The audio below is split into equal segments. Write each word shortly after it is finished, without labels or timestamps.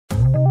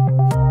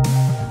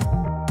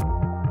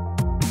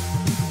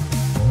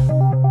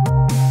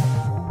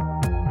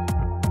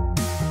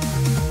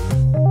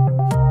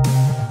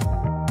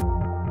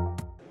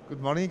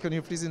morning. Can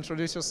you please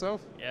introduce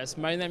yourself? Yes,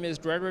 my name is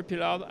Gregory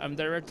Pelard. I'm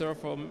director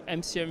for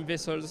MMCM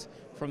vessels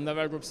from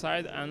Naval Group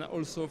side and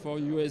also for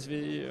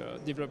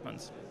USV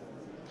developments.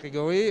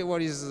 Gregory,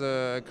 what is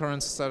the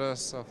current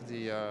status of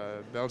the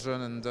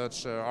Belgian and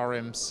Dutch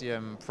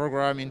rMCM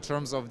program in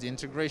terms of the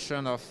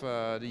integration of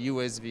the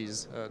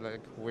USVs, like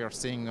we are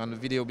seeing on the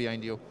video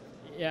behind you?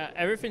 Yeah,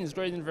 everything is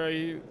going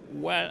very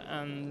well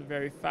and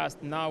very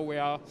fast. Now we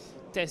are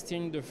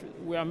testing,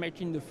 we are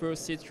making the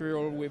first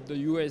serial with the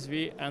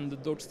USV and the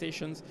dock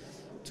stations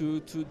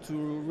to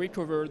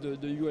recover the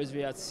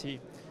USV at sea.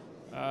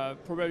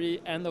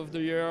 Probably end of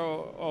the year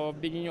or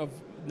beginning of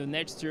the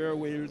next year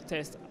we'll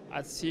test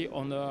at sea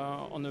on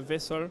a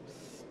vessel,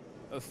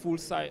 a full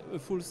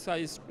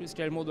size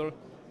scale model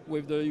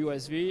with the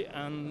USV,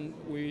 and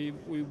we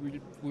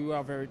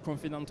are very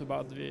confident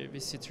about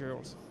these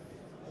serials.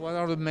 What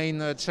are the main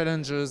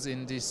challenges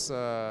in this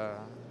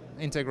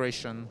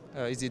integration?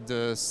 Is it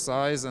the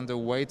size and the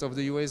weight of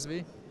the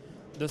USV?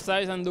 The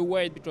size and the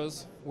weight,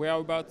 because we are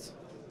about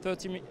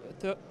 13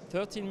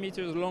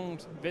 meters long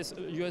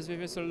USV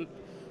vessel,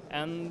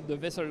 and the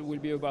vessel will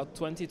be about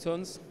 20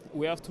 tons.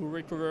 We have to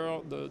recover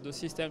the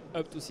system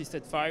up to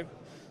System 5,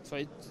 so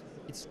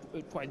it's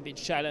a quite big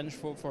challenge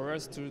for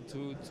us to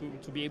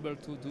be able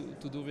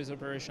to do this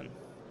operation.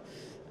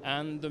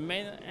 And the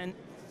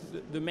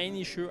main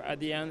issue at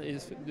the end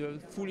is the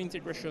full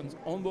integration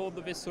on board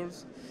the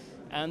vessels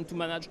and to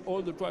manage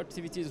all the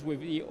activities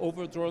with the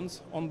other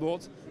drones on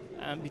board,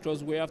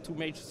 because we have to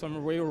make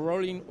some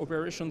rolling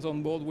operations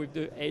on board with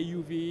the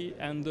AUV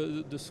and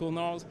the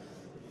sonars,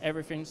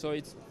 everything. So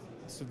it's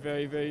a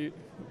very, very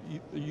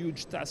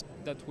huge task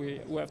that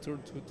we have to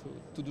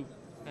do.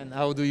 And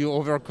how do you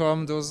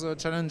overcome those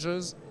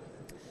challenges?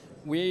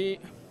 We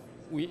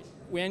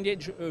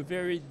engage a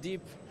very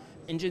deep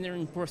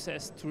engineering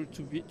process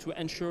to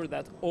ensure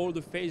that all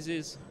the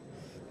phases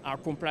are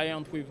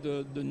compliant with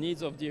the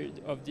needs of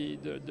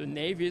the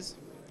navies,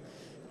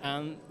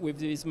 and with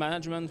this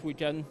management we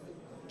can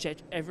check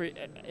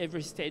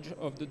every stage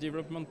of the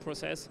development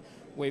process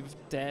with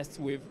tests,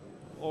 with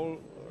all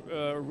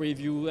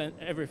review and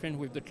everything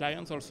with the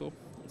clients also.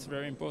 It's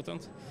very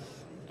important,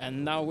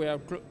 and now we are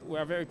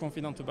very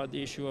confident about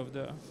the issue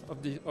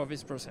of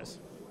this process.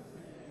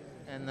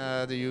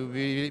 And do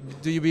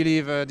you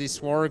believe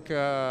this work,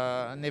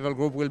 Naval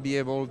Group will be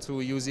able to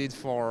use it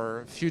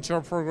for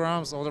future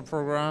programs, other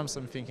programs?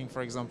 I'm thinking,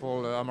 for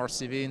example,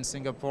 MRCV in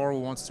Singapore, who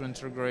wants to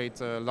integrate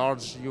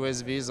large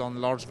USVs on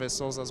large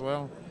vessels as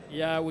well.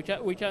 Yeah, we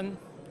can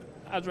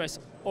address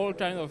all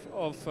kinds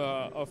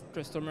of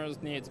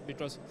customers' needs,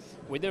 because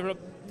we develop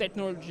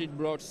technology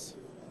blocks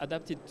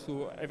adapted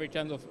to every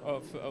kind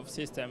of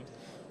system.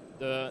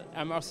 The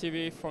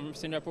MRCV from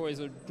Singapore is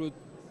a good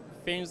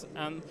things,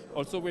 and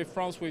also with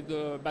France, with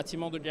the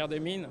bâtiments de guerre des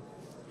mines,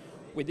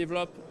 we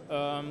develop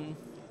a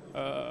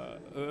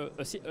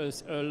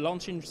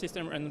launching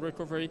system and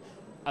recovery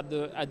at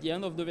the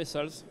end of the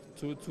vessels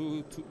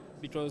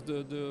because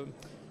the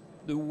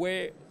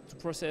way to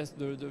process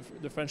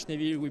the French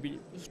Navy will be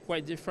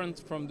quite different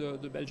from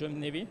the Belgian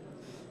Navy.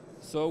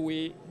 So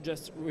we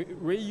just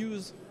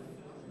reuse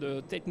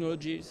the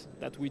technologies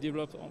that we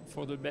developed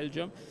for the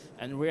Belgium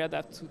and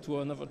readapt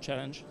to another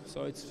challenge.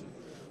 So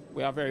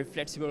we are very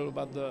flexible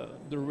about the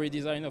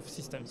redesign of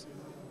systems.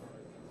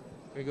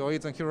 Gregory,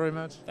 thank you very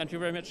much. Thank you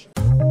very much.